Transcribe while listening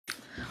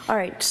All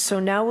right, so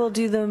now we'll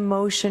do the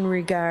motion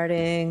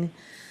regarding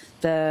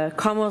the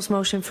Commonwealth's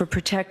motion for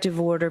protective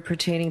order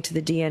pertaining to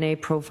the DNA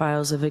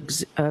profiles of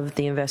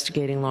the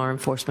investigating law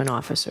enforcement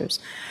officers.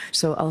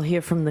 So I'll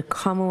hear from the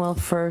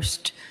Commonwealth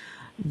first,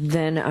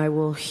 then I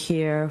will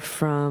hear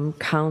from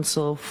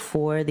counsel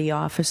for the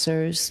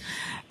officers,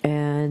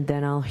 and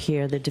then I'll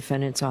hear the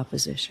defendant's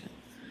opposition.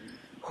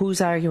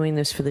 Who's arguing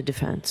this for the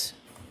defense?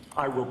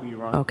 I will be,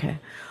 Your Honor. Okay.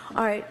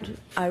 All right,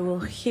 I will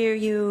hear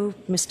you,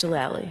 Mr.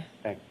 Lally.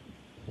 Thank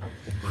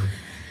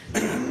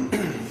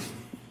you.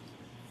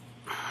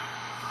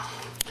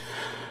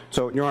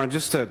 So, Your Honor,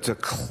 just to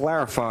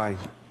clarify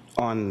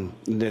on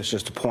this,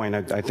 just a point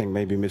I think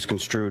may be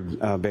misconstrued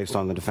based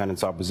on the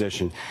defendant's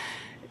opposition.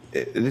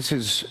 This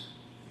is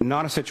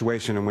not a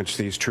situation in which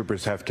these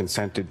troopers have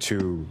consented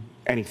to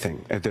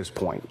anything at this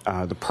point.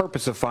 The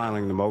purpose of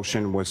filing the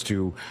motion was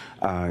to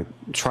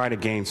try to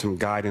gain some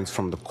guidance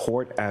from the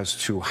court as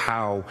to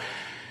how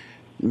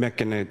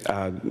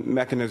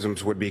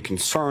mechanisms would be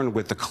concerned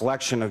with the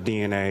collection of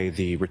DNA,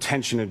 the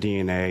retention of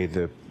DNA,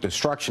 the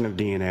destruction of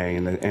DNA,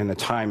 and the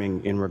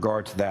timing in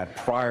regard to that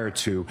prior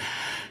to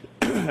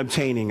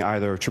obtaining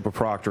either Trooper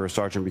Proctor or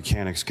Sergeant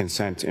Buchanan's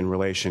consent in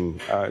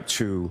relation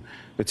to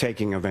the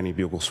taking of any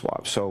bugle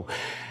swab. So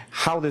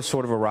how this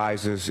sort of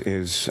arises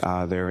is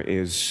there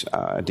is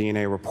a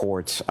DNA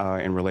report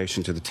in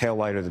relation to the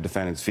taillight of the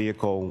defendant's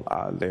vehicle.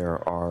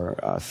 There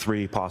are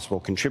 3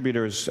 possible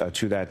contributors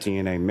to that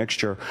DNA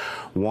mixture.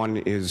 One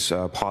is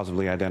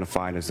positively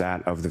identified as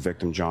that of the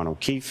victim, John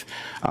O'Keefe.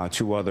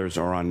 2 others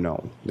are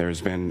unknown.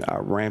 There's been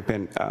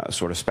rampant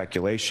sort of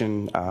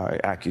speculation,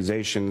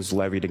 accusations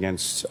levied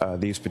against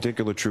these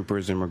particular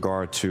troopers in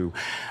regard to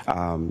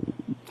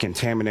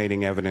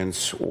contaminating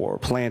evidence or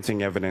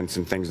planting evidence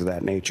and things of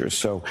that nature.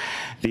 So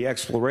the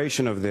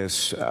exploration of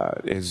this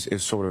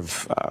is sort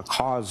of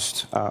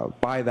caused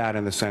by that,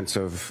 in the sense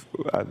of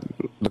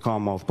the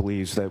Commonwealth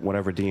believes that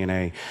whatever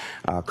DNA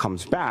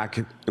comes back,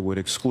 it would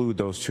exclude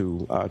those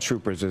 2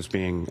 troopers as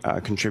being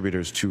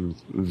contributors to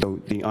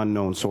the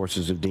unknown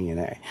sources of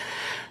DNA.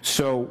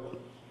 So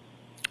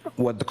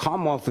what the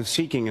Commonwealth is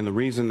seeking, and the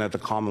reason that the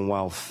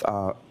Commonwealth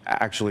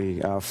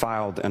actually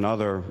filed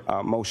another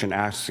motion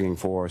asking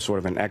for sort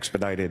of an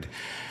expedited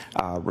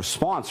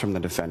response from the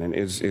defendant,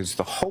 is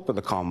the hope of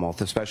the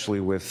Commonwealth, especially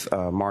with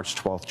March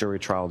 12th jury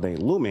trial date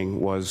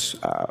looming, was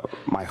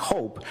my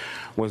hope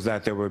was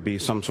that there would be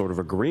some sort of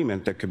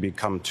agreement that could be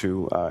come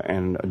to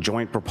and a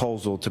joint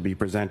proposal to be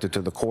presented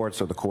to the court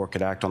so the court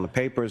could act on the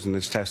papers, and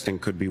this testing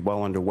could be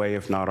well underway,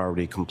 if not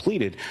already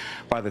completed,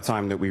 by the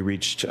time that we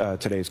reached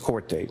today's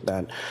court date.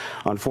 That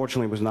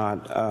unfortunately was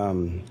not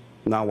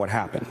what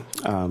happened.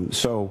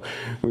 So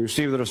we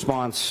received the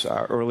response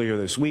earlier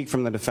this week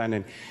from the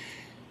defendant.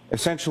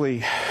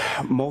 Essentially,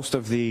 most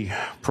of the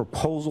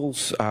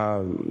proposals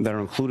that are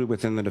included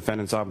within the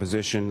defendant's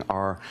opposition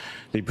are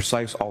the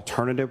precise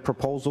alternative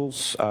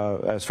proposals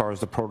as far as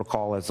the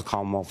protocol as the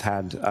Commonwealth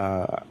had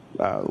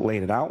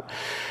laid it out.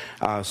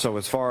 So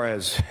as far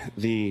as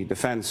the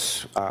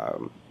defense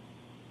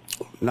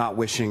not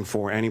wishing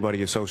for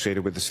anybody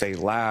associated with the state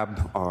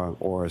lab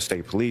or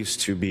state police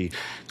to be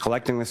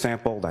collecting the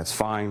sample, that's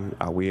fine.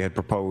 We had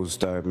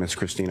proposed Ms.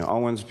 Christina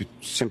Owens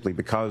simply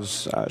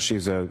because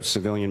she's a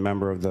civilian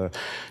member of the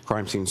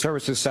Crime Scene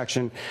Services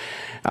section.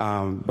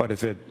 But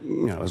if it,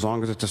 as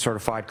long as it's a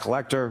certified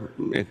collector,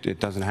 it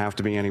doesn't have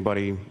to be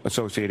anybody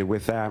associated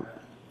with that.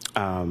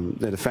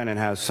 The defendant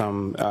has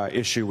some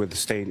issue with the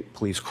state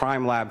police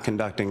crime lab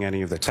conducting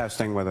any of the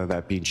testing, whether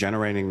that be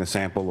generating the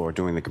sample or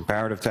doing the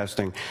comparative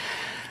testing,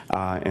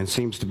 and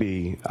seems to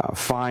be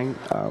fine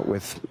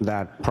with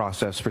that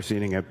process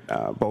proceeding at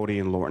Bodie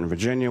and Lorton,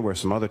 Virginia, where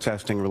some other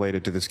testing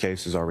related to this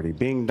case is already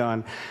being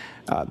done.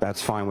 That's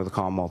fine with the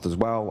Commonwealth as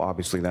well.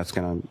 Obviously, that's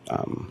going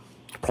to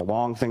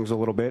prolong things a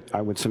little bit,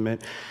 I would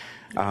submit.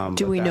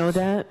 Do we know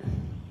that?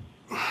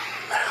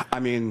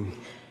 I mean,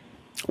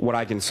 what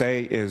I can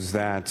say is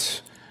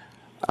that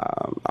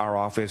our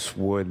office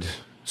would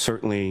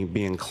certainly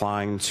be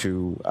inclined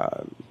to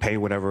pay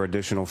whatever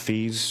additional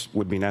fees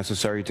would be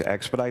necessary to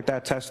expedite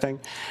that testing.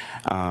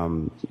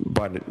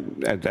 But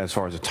as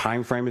far as the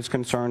time frame is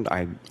concerned,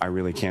 I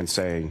really can't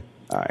say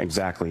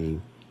exactly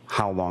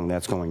how long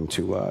that's going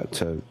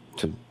to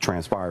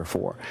transpire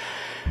for.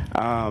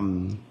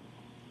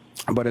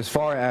 But as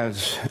far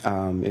as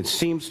it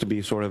seems to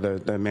be sort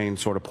of the main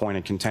sort of point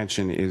of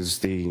contention is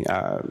the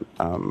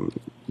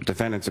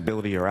defendant's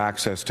ability or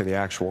access to the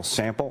actual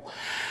sample.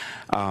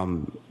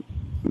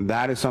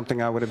 That is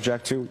something I would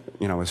object to.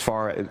 As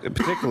far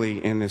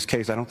particularly in this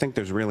case, I don't think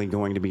there's really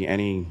going to be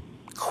any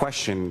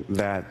question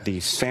that the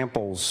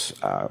samples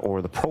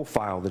or the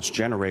profile that's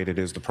generated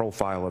is the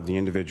profile of the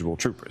individual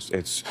troopers.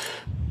 It's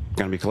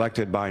going to be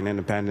collected by an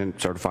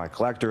independent certified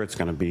collector. It's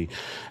going to be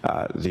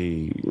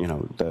the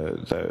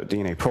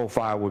DNA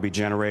profile would be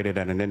generated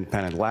at an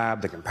independent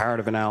lab. The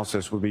comparative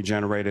analysis would be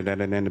generated at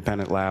an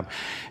independent lab,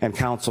 and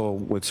counsel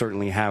would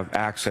certainly have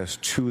access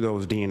to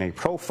those DNA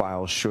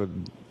profiles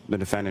should the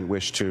defendant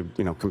wish to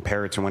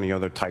compare it to any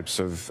other types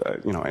of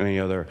any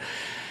other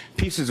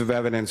pieces of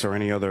evidence or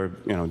any other,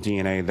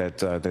 DNA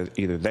that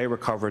either they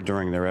recovered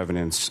during their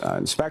evidence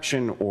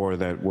inspection or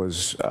that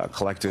was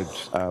collected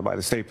by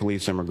the state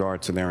police in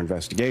regard to their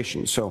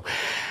investigation. So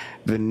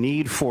the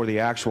need for the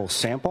actual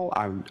sample,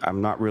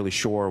 I'm not really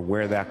sure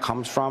where that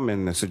comes from,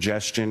 and the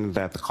suggestion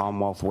that the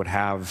Commonwealth would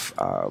have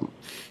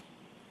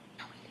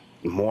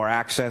more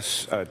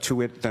access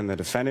to it than the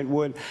defendant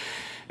would,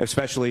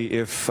 especially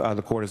if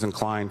the court is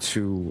inclined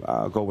to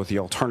go with the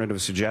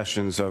alternative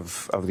suggestions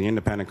of the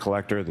independent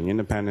collector, the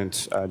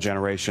independent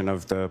generation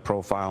of the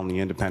profile, and the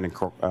independent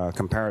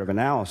comparative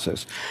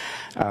analysis.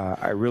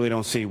 I really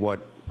don't see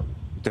what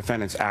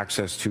defendant's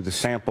access to the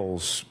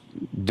samples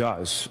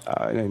does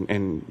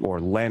or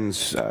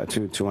lends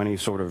to any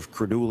sort of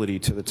credulity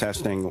to the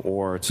testing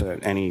or to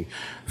any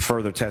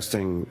further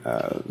testing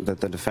that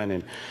the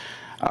defendant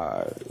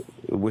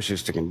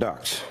wishes to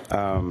conduct.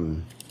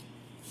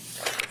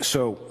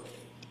 So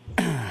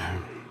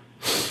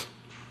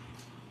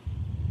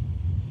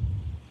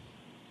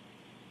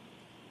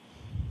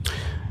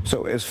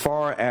as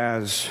far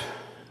as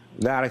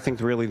that, I think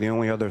really the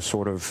only other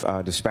sort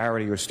of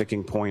disparity or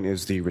sticking point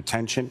is the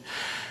retention.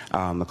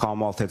 The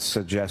Commonwealth had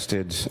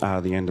suggested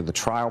the end of the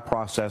trial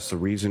process. The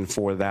reason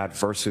for that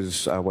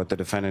versus what the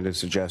defendant is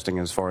suggesting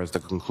as far as the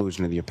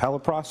conclusion of the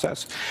appellate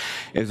process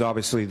is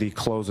obviously the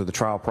close of the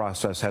trial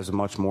process has a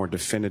much more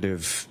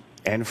definitive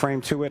end frame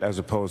to it as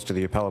opposed to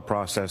the appellate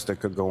process that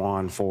could go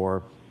on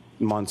for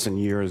months and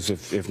years,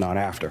 if not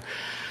after.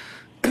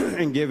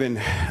 And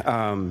given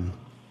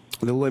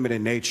the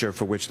limited nature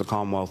for which the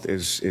Commonwealth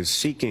is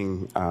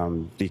seeking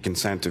the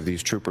consent of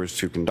these troopers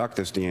to conduct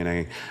this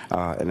DNA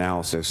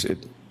analysis, it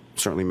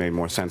certainly made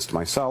more sense to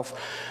myself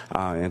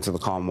and to the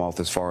Commonwealth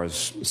as far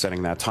as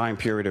setting that time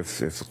period if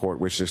the court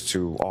wishes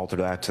to alter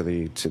that to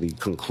the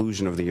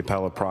conclusion of the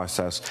appellate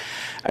process.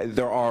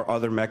 There are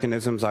other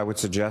mechanisms I would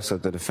suggest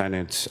that the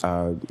defendant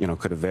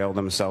could avail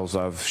themselves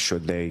of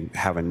should they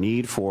have a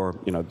need for,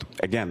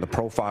 again, the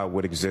profile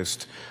would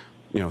exist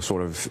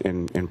sort of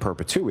in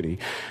perpetuity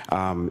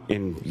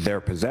in their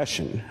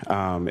possession,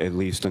 at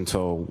least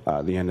until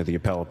the end of the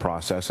appellate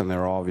process. And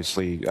there are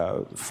obviously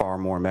far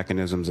more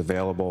mechanisms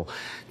available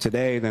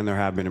today than there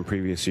have been in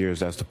previous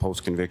years as to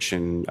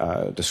post-conviction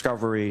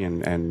discovery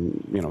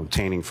and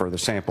obtaining further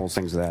samples,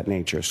 things of that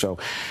nature. So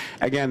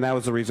again, that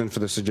was the reason for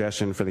the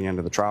suggestion for the end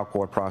of the trial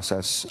court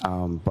process.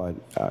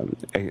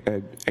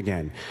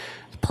 Again,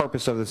 the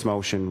purpose of this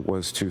motion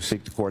was to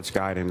seek the court's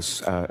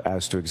guidance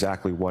as to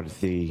exactly what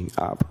the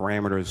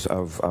parameters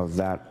of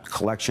that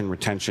collection,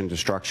 retention,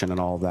 destruction, and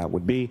all of that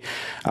would be,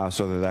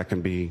 so that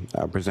can be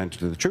presented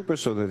to the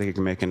troopers so that they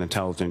can make an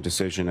intelligent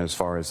decision as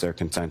far as their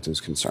consent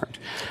is concerned.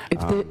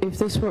 If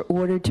this were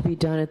ordered to be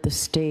done at the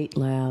state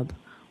lab,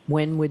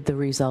 when would the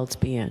results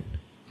be in?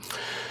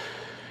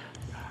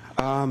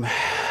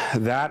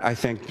 That, I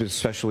think,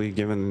 especially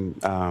given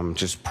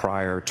just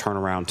prior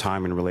turnaround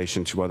time in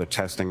relation to other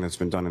testing that's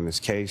been done in this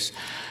case,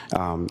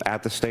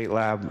 at the state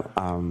lab,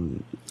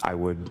 I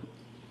would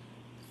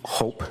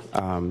hope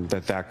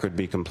that could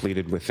be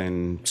completed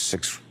within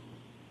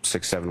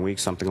 6-7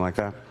 weeks, something like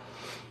that,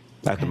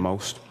 at the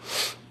most.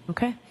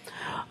 Okay.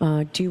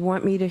 Do you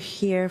want me to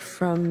hear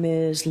from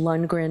Ms.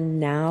 Lundgren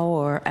now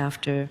or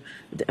after?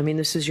 I mean,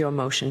 this is your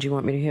motion. Do you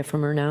want me to hear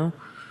from her now?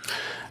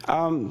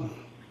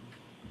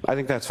 I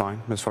think that's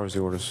fine as far as the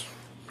order's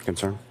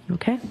concerned.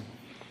 Okay.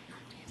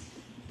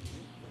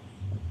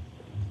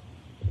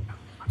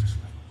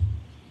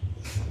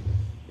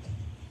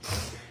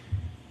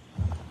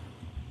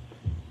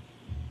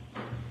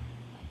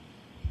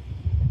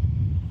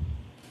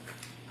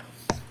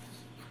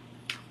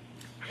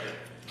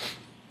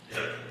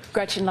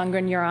 Gretchen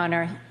Lundgren, Your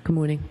Honor. Good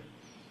morning.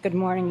 Good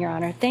morning, Your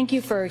Honor. Thank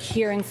you for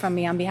hearing from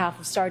me on behalf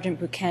of Sergeant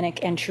Buchanan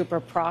and Trooper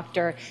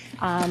Proctor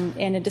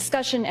in a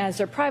discussion as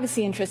their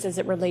privacy interests as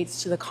it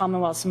relates to the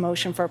Commonwealth's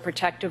motion for a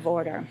protective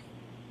order.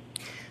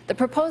 The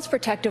proposed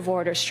protective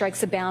order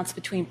strikes a balance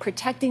between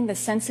protecting the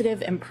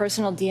sensitive and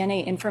personal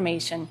DNA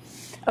information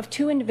of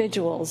two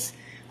individuals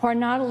who are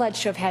not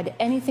alleged to have had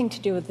anything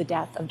to do with the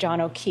death of John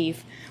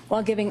O'Keefe,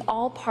 while giving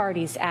all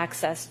parties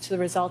access to the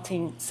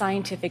resulting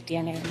scientific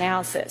DNA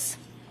analysis.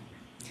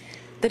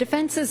 The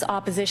defense's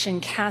opposition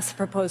casts the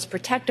proposed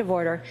protective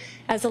order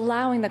as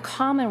allowing the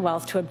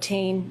Commonwealth to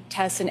obtain,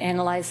 test, and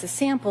analyze the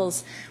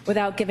samples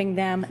without giving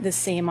them the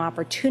same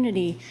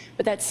opportunity,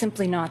 but that's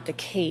simply not the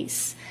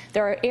case.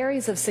 There are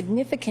areas of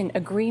significant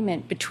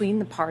agreement between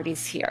the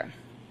parties here.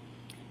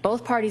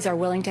 Both parties are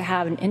willing to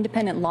have an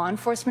independent law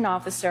enforcement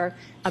officer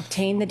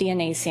obtain the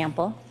DNA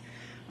sample.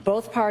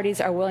 Both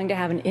parties are willing to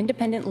have an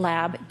independent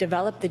lab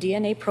develop the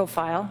DNA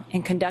profile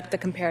and conduct the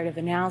comparative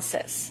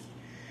analysis.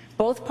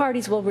 Both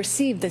parties will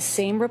receive the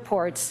same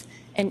reports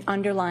and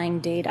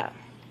underlying data.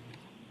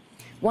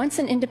 Once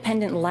an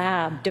independent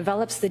lab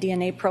develops the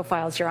DNA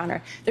profiles, Your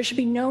Honor, there should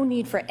be no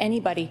need for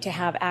anybody to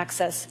have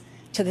access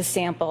to the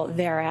sample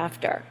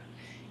thereafter.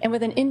 And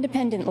with an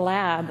independent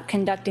lab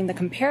conducting the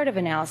comparative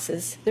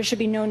analysis, there should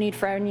be no need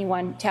for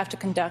anyone to have to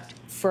conduct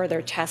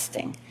further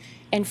testing.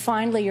 And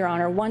finally, Your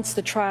Honor, once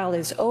the trial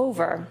is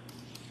over,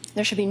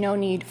 there should be no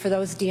need for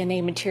those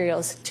DNA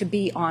materials to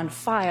be on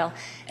file.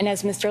 And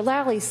as Mr.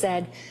 Lally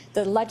said,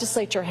 the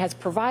legislature has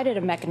provided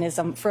a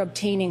mechanism for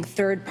obtaining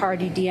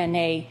third-party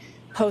DNA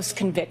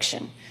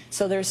post-conviction.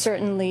 So there's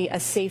certainly a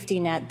safety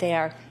net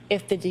there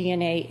if the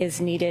DNA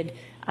is needed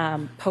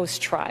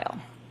post-trial.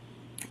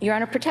 Your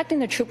Honor, protecting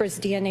the troopers'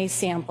 DNA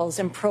samples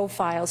and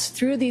profiles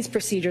through these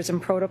procedures and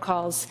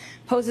protocols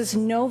poses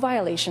no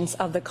violations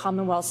of the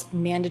Commonwealth's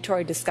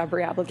mandatory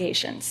discovery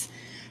obligations.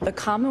 The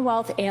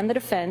Commonwealth and the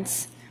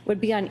defense would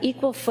be on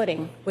equal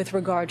footing with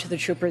regard to the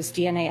troopers'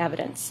 DNA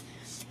evidence.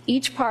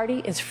 Each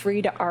party is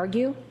free to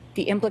argue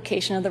the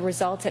implication of the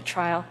results at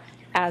trial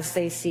as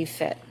they see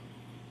fit.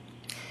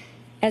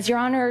 As Your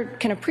Honor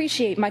can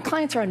appreciate, my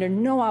clients are under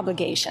no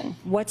obligation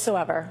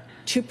whatsoever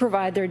to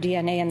provide their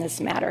DNA in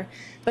this matter,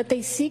 but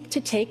they seek to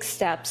take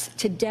steps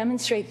to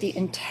demonstrate the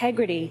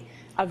integrity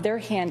of their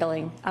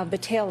handling of the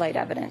taillight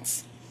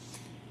evidence.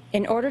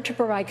 In order to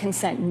provide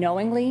consent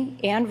knowingly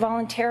and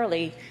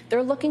voluntarily,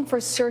 they're looking for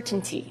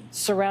certainty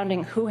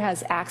surrounding who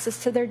has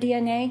access to their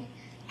DNA,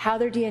 how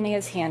their DNA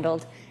is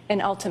handled,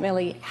 and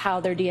ultimately how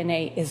their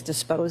DNA is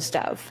disposed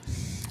of.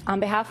 On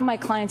behalf of my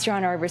clients, Your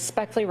Honor, I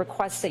respectfully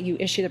request that you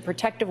issue the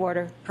protective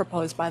order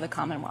proposed by the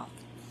Commonwealth.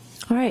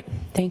 All right,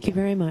 thank you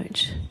very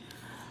much.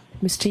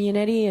 Mr.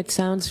 Yannetti, it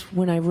sounds,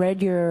 when I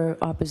read your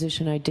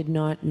opposition, I did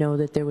not know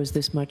that there was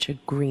this much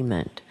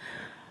agreement.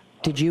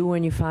 Did you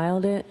when you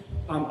filed it?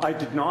 I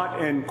did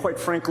not, and quite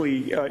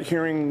frankly,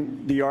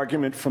 hearing the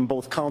argument from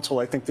both counsel,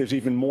 I think there's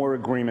even more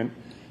agreement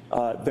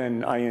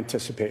than I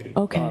anticipated.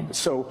 Okay.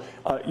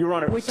 Your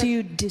Honor. What do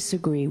you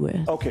disagree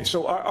with? Okay,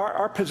 so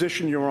our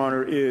position, Your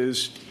Honor,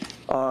 is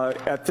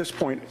at this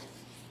point,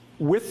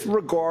 with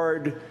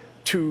regard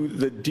to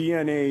the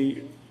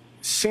DNA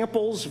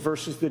samples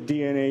versus the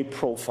DNA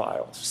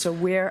profiles. So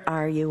where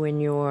are you in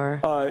your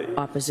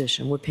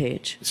opposition? What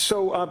page?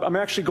 So I'm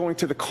actually going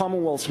to the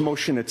Commonwealth's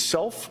motion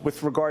itself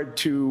with regard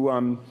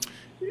to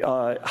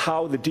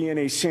how the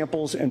DNA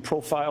samples and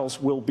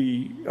profiles will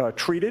be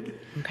treated.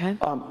 Okay.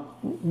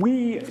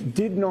 We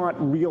did not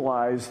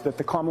realize that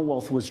the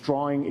Commonwealth was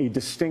drawing a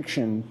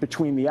distinction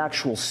between the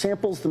actual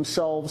samples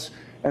themselves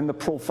and the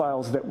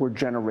profiles that were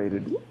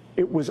generated.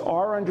 It was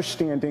our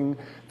understanding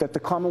that the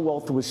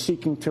Commonwealth was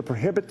seeking to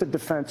prohibit the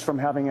defense from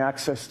having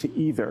access to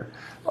either.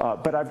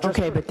 But I've just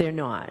but they're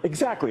not.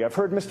 Exactly. I've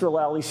heard Mr.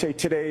 Lally say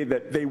today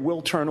that they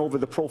will turn over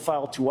the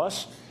profile to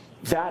us.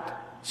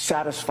 That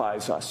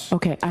satisfies us.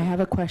 Okay, I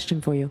have a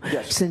question for you.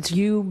 Yes. Since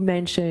you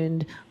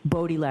mentioned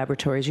Bodie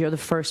Laboratories, you're the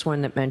first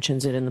one that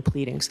mentions it in the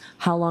pleadings.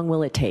 How long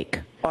will it take?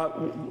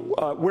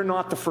 We're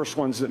not the first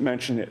ones that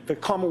mentioned it. The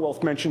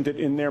Commonwealth mentioned it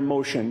in their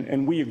motion,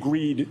 and we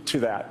agreed to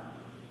that.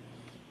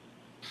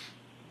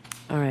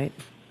 All right.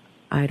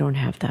 I don't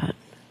have that.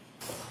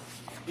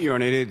 Your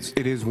Honor, it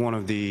is one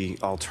of the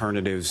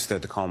alternatives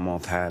that the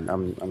Commonwealth had.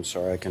 I'm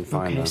sorry, I can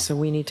find Okay, so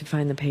we need to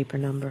find the paper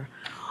number.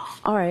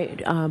 All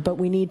right, but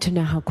we need to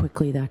know how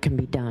quickly that can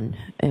be done,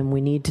 and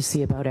we need to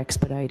see about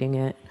expediting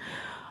it.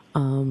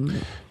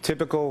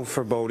 Typical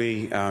for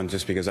Bodie,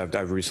 just because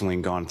I've recently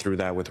gone through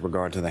that with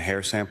regard to the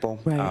hair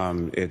sample.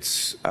 Right.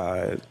 It's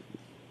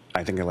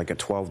I think like a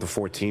 12 to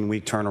 14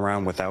 week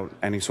turnaround without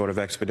any sort of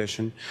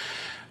expedition.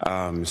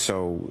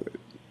 So,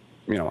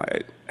 you know,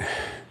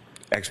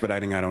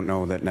 expediting, I don't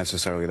know that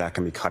necessarily that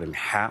can be cut in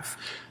half,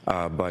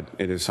 but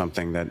it is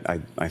something that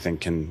I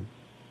think can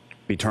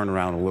be turned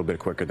around a little bit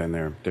quicker than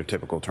their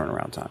typical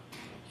turnaround time.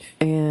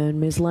 And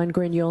Ms.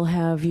 Lundgren, you'll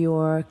have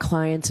your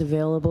clients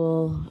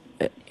available,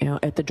 you know,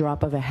 at the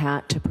drop of a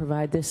hat to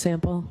provide this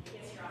sample? Yes,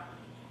 Your Honor.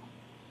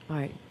 All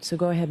right, so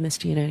go ahead,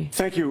 Mr. Yannetti.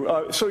 Thank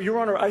you. So, Your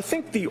Honor, I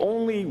think the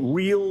only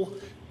real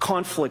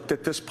conflict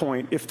at this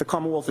point, if the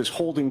Commonwealth is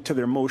holding to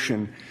their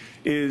motion,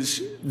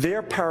 is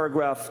their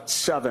paragraph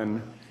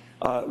 7,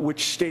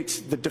 which states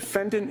the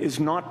defendant is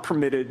not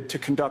permitted to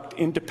conduct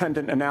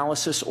independent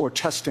analysis or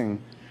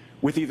testing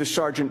with either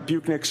Sergeant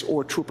Buchnick's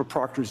or Trooper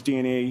Proctor's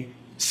DNA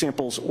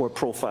samples or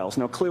profiles.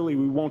 Now, clearly,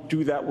 we won't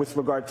do that with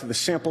regard to the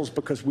samples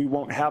because we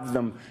won't have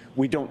them.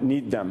 We don't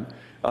need them.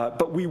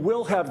 But we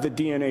will have the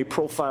DNA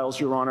profiles,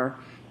 Your Honor.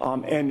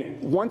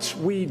 And once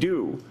we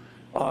do,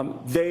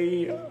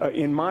 they,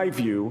 in my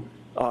view,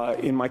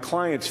 in my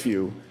client's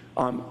view,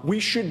 we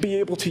should be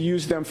able to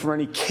use them for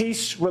any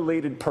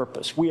case-related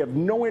purpose. We have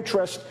no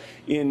interest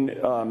in,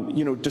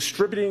 you know,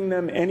 distributing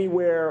them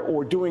anywhere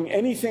or doing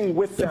anything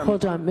with them.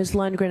 Hold on, Ms.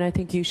 Lundgren, I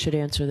think you should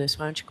answer this.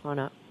 Why don't you come on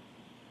up?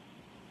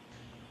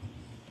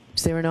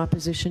 Is there an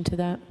opposition to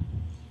that?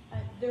 I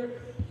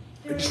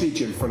just need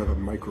you in front of a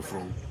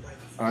microphone.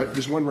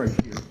 There's one right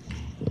here.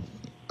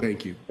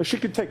 Thank you. She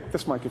could take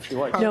this mic if she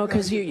likes. No,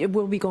 because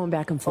we'll be going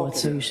back and forth,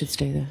 so you should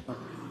stay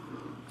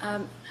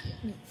there.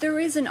 There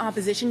is an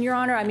opposition, Your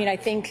Honor. I mean, I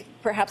think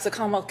perhaps the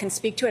Commonwealth can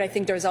speak to it. I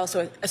think there's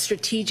also a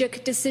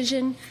strategic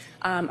decision,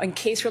 a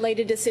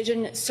case-related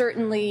decision.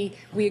 Certainly,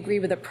 we agree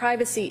with the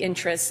privacy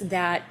interests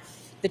that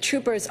the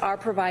troopers are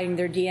providing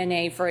their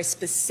DNA for a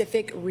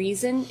specific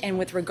reason and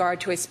with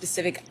regard to a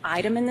specific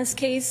item in this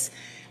case.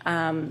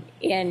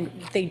 And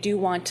they do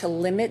want to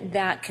limit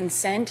that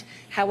consent.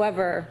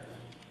 However,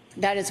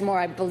 That is more,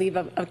 I believe,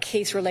 a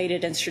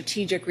case-related and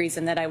strategic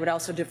reason that I would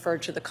also defer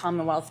to the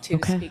Commonwealth to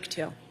speak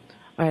to. All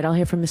right, I'll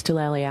hear from Mr.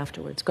 Lally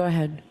afterwards. Go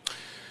ahead.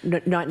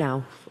 No, not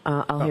now.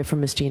 I'll hear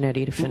from Ms.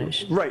 Giannetti to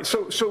finish. Right.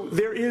 So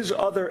there is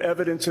other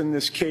evidence in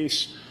this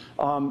case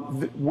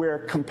where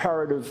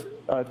comparative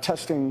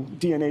testing,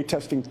 DNA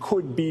testing,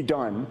 could be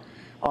done.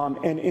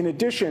 And in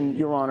addition,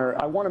 Your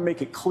Honor, I want to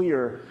make it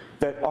clear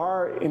that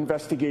our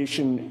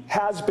investigation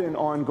has been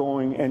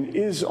ongoing and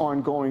is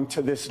ongoing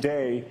to this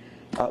day.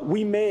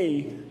 We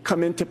may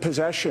come into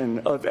possession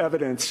of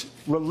evidence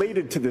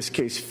related to this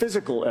case,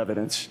 physical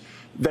evidence,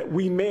 that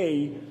we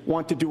may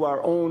want to do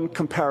our own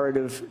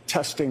comparative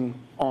testing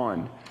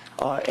on.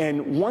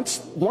 And once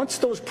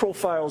those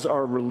profiles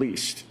are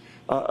released,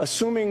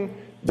 assuming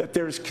that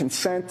there's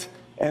consent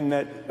and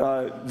that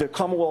the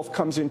Commonwealth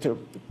comes into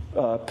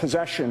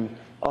possession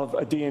of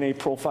a DNA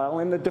profile,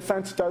 and the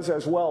defense does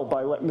as well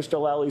by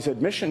Mr. Lally's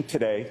admission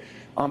today,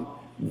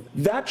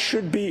 that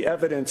should be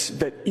evidence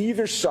that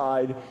either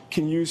side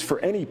can use for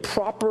any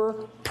proper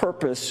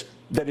purpose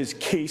that is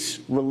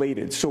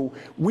case-related. So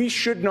we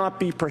should not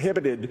be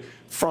prohibited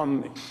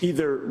from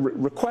either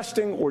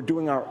requesting or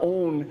doing our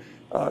own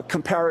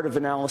comparative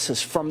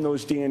analysis from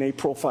those DNA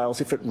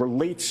profiles if it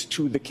relates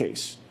to the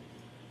case.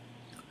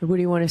 What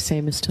do you want to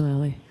say, Mr.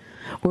 Lally?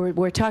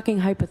 We're talking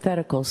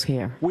hypotheticals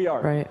here. We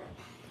are. Right.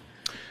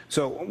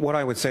 So what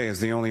I would say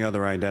is the only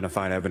other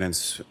identified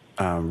evidence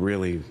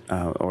really,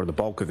 or the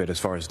bulk of it as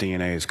far as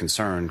DNA is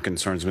concerned,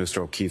 concerns Mr.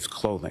 O'Keefe's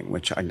clothing,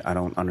 which I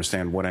don't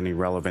understand what any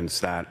relevance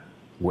that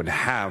would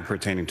have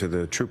pertaining to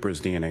the troopers'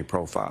 DNA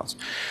profiles.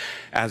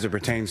 As it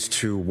pertains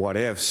to what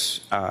ifs,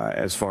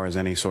 as far as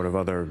any sort of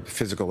other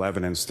physical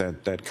evidence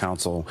that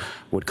counsel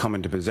would come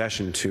into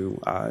possession to,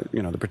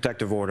 the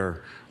protective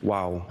order,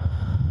 while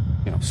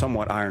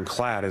somewhat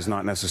ironclad, is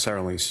not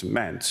necessarily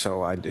cement.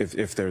 So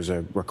if there's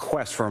a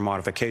request for a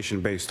modification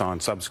based on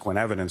subsequent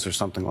evidence or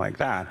something like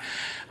that,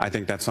 I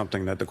think that's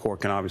something that the court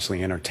can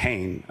obviously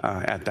entertain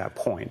at that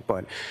point.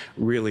 But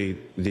really,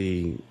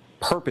 the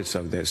purpose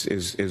of this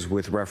is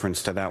with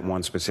reference to that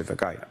one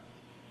specific item.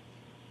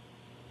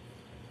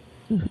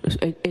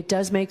 It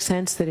does make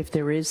sense that if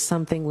there is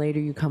something later,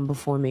 you come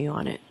before me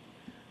on it.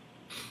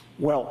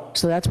 Well,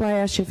 so that's why I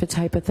asked you if it's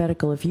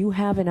hypothetical. If you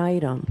have an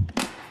item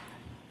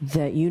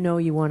that you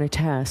want to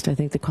test, I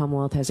think the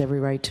Commonwealth has every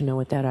right to know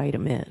what that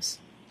item is.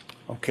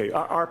 Okay,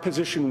 our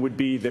position would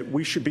be that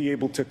we should be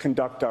able to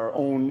conduct our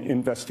own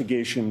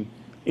investigation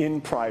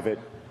in private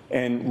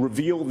and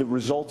reveal the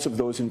results of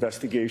those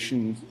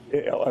investigations,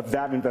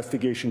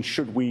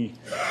 should we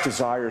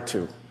desire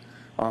to.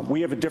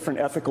 We have a different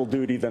ethical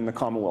duty than the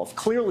Commonwealth.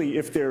 Clearly,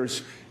 if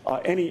there's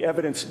any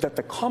evidence that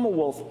the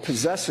Commonwealth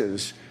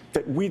possesses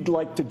that we'd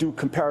like to do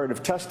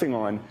comparative testing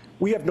on,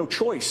 we have no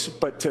choice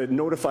but to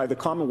notify the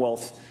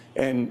Commonwealth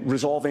and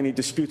resolve any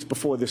disputes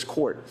before this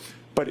court.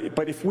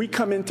 But if we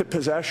come into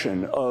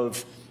possession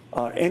of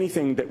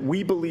anything that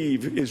we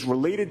believe is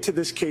related to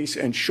this case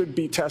and should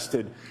be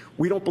tested,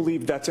 we don't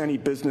believe that's any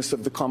business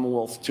of the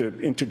Commonwealth to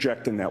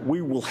interject in that.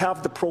 We will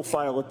have the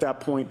profile at that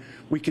point.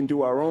 We can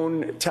do our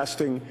own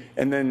testing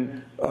and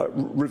then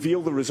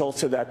reveal the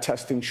results of that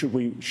testing should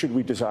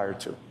we desire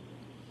to.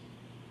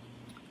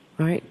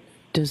 All right.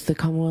 Does the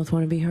Commonwealth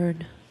want to be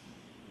heard?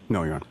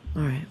 No, Your Honor.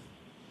 All right.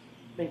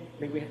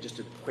 May we have just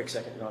a quick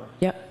second, Your Honor?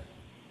 Yep.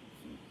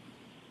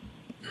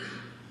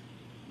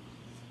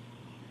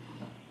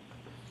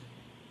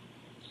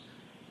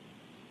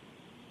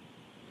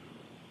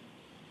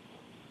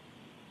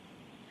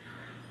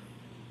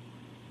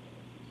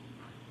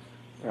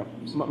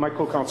 My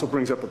co-counsel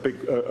brings up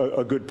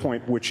a good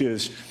point, which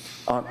is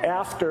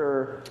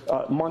after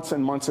months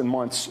and months and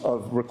months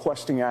of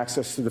requesting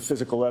access to the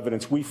physical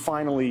evidence, we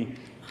finally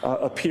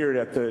appeared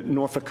at the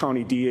Norfolk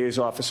County DA's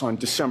office on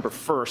December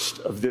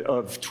 1st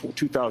of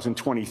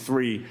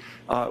 2023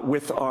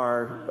 with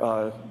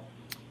our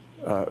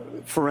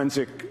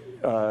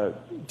forensic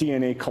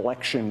DNA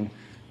collection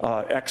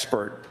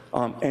expert,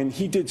 and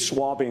he did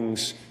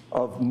swabbings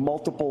of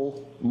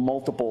multiple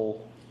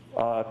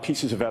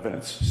pieces of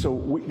evidence. So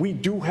we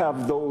do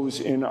have those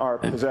in our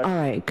possession. All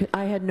right.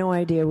 I had no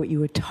idea what you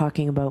were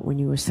talking about when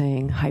you were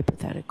saying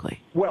hypothetically.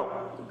 Well,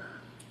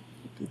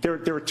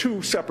 there are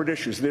two separate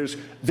issues.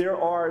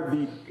 There are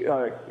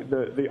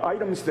the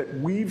items that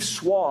we've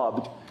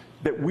swabbed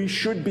that we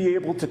should be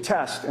able to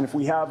test, and if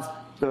we have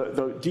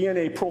the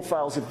DNA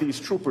profiles of these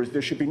troopers,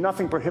 there should be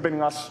nothing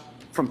prohibiting us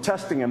from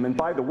testing them. And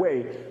by the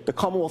way, the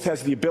Commonwealth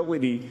has the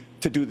ability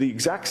to do the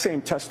exact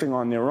same testing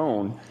on their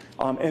own.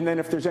 And then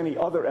if there's any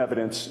other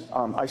evidence,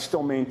 I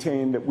still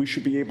maintain that we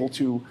should be able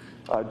to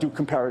do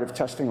comparative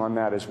testing on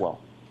that as well.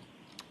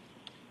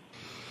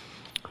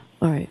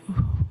 All right.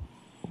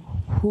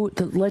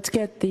 Let's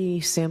get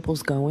the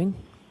samples going.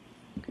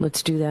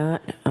 Let's do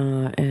that,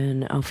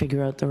 and I'll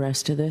figure out the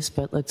rest of this.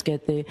 But let's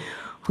get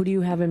who do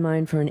you have in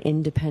mind for an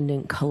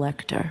independent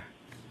collector?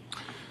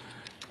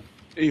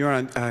 Your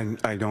Honor,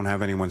 I don't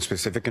have anyone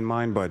specific in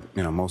mind, but,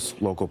 you know,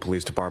 most local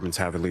police departments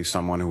have at least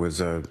someone who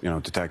is a, you know,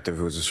 detective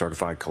who is a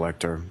certified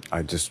collector.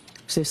 I just...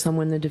 Is there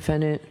someone the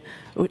defendant,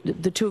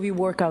 the two of you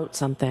work out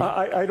something?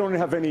 I don't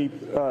have any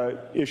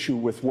issue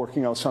with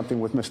working out something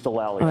with Mr.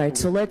 Lally. All right,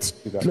 so let's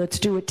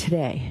do it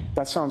today.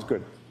 That sounds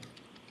good.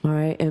 All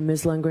right, and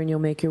Ms. Lundgren, you'll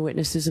make your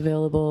witnesses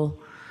available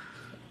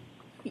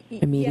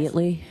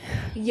immediately?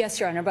 Yes,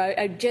 Your Honor, but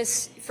I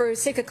just, for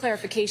sake of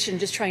clarification,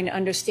 just trying to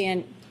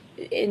understand,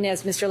 and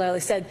as Mr.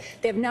 Lally said,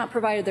 they have not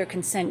provided their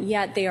consent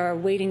yet. They are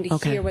waiting to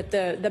hear what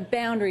the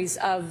boundaries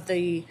of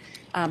the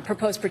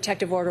proposed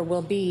protective order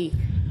will be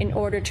in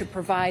order to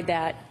provide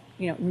that,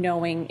 you know,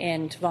 knowing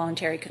and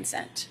voluntary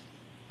consent.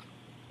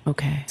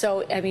 Okay.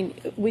 So, I mean,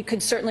 we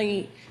could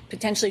certainly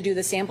potentially do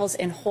the samples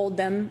and hold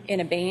them in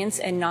abeyance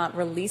and not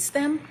release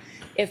them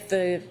if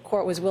the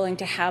court was willing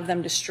to have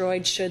them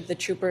destroyed should the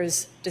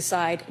troopers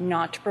decide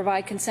not to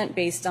provide consent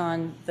based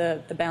on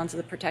the bounds of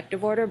the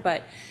protective order.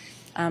 But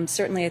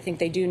certainly I think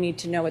they do need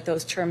to know what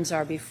those terms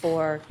are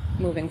before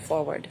moving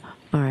forward.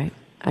 All right.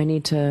 I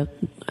need to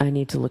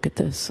look at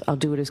this. I'll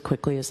do it as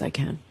quickly as I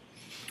can.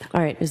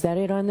 All right. Is that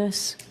it on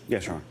this?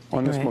 Yes, Your Honor.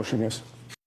 On this All right. motion, yes.